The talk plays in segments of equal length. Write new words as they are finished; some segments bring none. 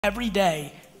Every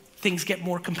day, things get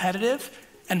more competitive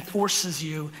and forces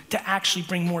you to actually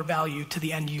bring more value to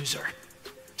the end user.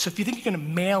 So if you think you're gonna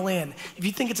mail in, if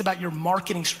you think it's about your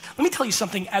marketing, let me tell you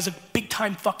something, as a big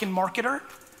time fucking marketer,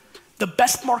 the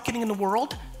best marketing in the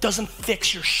world doesn't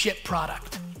fix your shit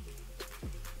product.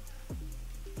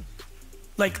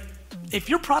 Like, if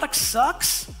your product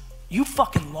sucks, you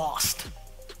fucking lost.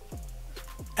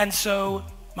 And so,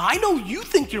 I know you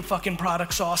think your fucking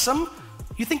product's awesome.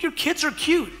 You think your kids are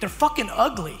cute. They're fucking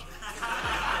ugly.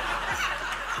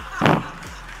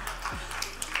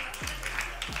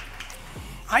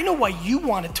 I know why you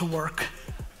want it to work.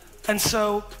 And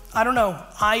so, I don't know,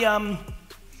 I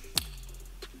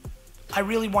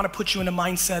really want to put you in a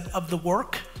mindset of the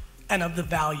work and of the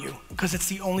value, because it's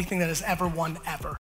the only thing that has ever won ever.